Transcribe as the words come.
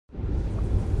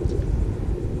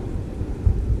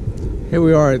Here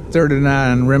we are at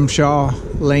 39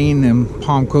 Rymshaw Lane in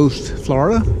Palm Coast,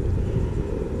 Florida.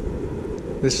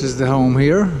 This is the home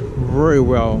here. Very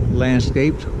well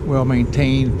landscaped, well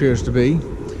maintained appears to be.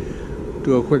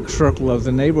 Do a quick circle of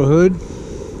the neighborhood.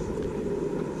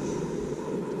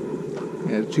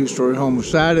 And a two-story home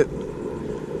beside it.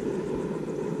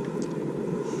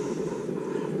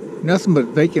 Nothing but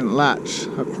vacant lots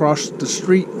across the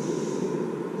street.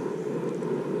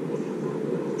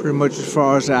 Pretty much as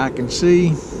far as I can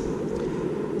see.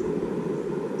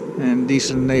 And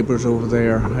decent neighbors over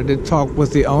there. I did talk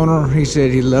with the owner. He said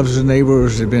he loves his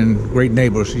neighbors. They've been great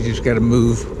neighbors. He just got to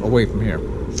move away from here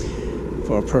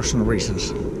for personal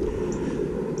reasons.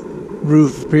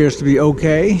 Roof appears to be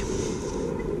okay.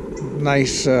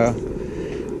 Nice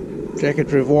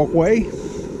decorative walkway.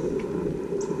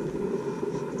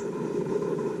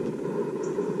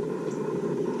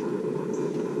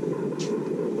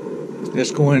 Let's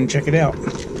go in and check it out.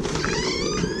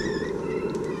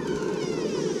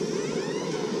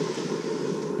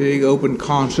 Big open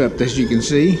concept, as you can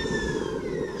see.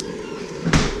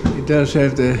 It does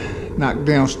have the knocked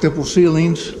down stipple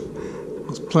ceilings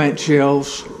with plant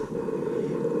shelves,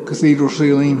 cathedral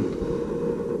ceiling,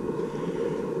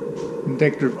 and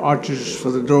decorative arches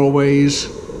for the doorways,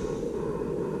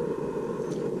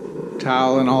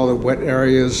 tile in all the wet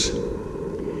areas,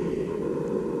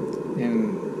 and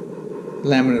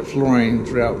laminate flooring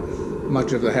throughout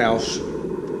much of the house.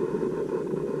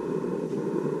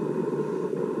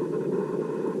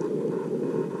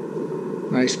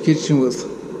 Nice kitchen with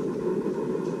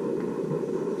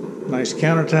nice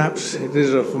countertops. It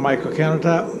is a Formica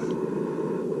countertop,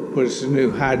 but it's a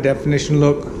new high definition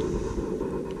look.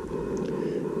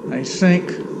 Nice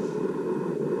sink.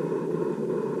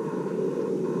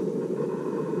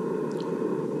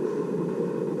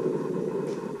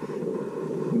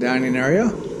 Dining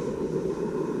area.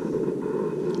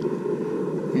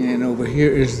 And over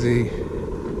here is the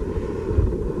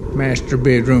master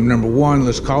bedroom number 1,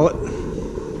 let's call it.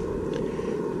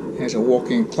 Has a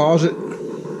walk-in closet.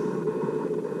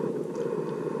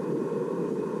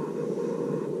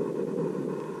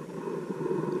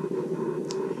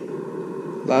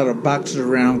 A lot of boxes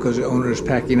around because the owner is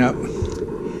packing up.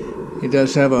 It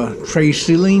does have a tray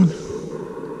ceiling.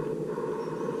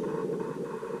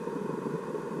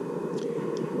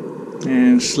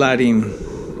 And sliding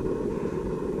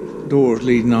doors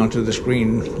leading onto the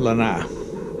screen lanai.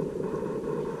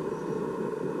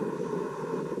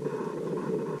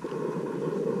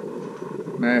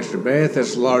 Master bath,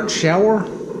 that's a large shower.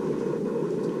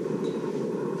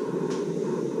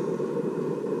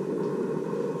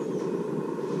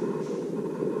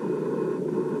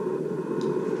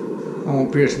 Home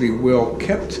appears to be well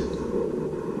kept.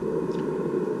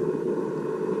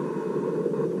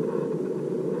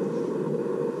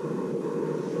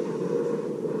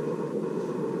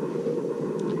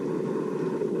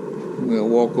 We'll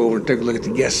walk over and take a look at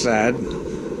the guest side.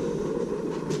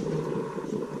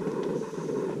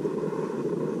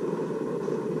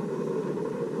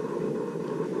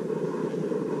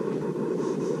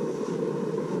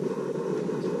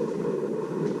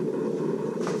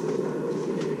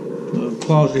 The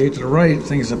closet here to the right, I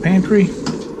think it's a pantry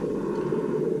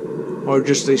or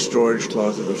just a storage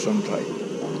closet of some type.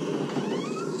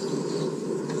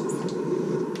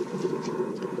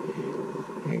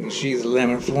 You can see the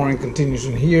laminate flooring continues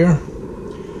in here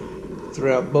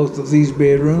throughout both of these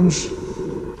bedrooms.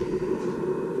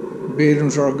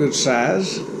 Bedrooms are a good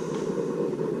size.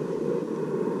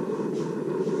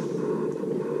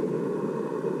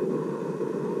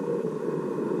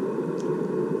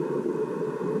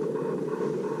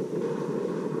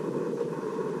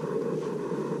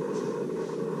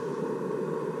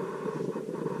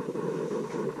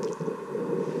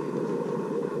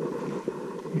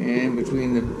 And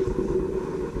between the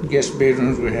guest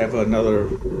bedrooms we have another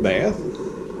bath.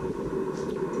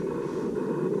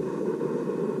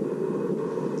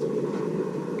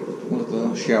 With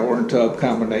a shower and tub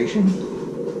combination.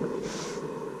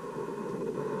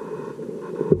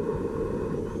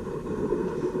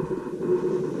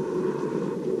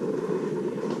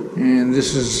 And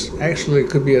this is actually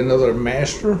could be another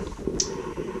master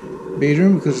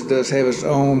bedroom because it does have its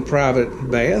own private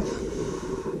bath.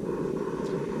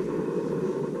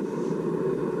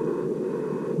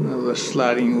 Another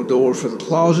sliding door for the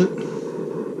closet.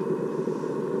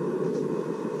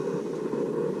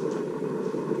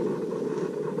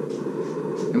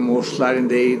 And more sliding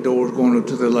doors going up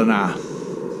to the lanai.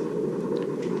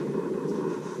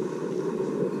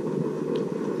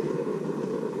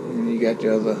 And you got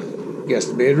your other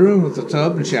guest bedroom with the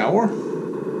tub and shower.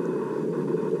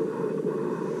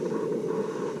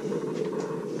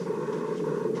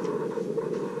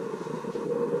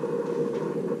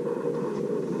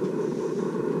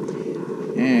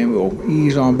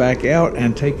 ease on back out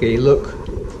and take a look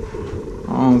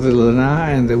on the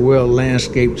lanai and the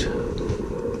well-landscaped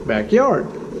backyard.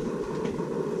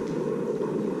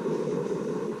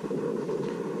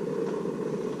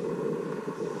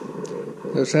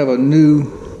 Let's have a new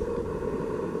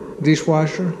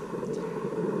dishwasher,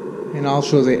 and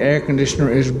also the air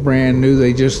conditioner is brand new.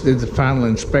 They just did the final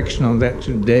inspection on that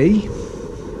today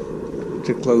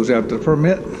to close out the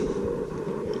permit.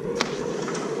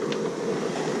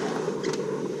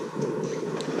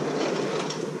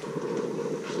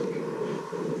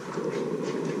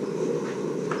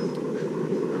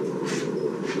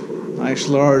 Nice,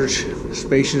 large,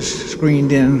 spacious,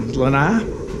 screened-in lanai.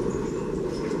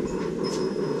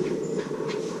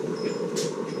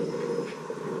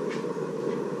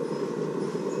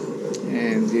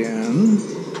 And then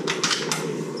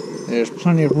there's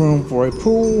plenty of room for a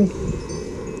pool,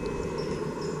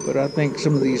 but I think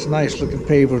some of these nice-looking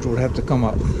pavers would have to come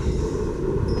up.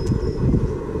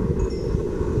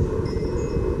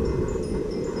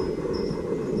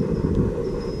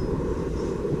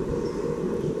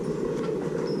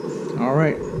 All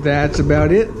right, that's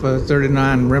about it for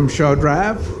 39 Rymshaw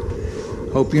Drive.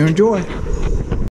 Hope you enjoy.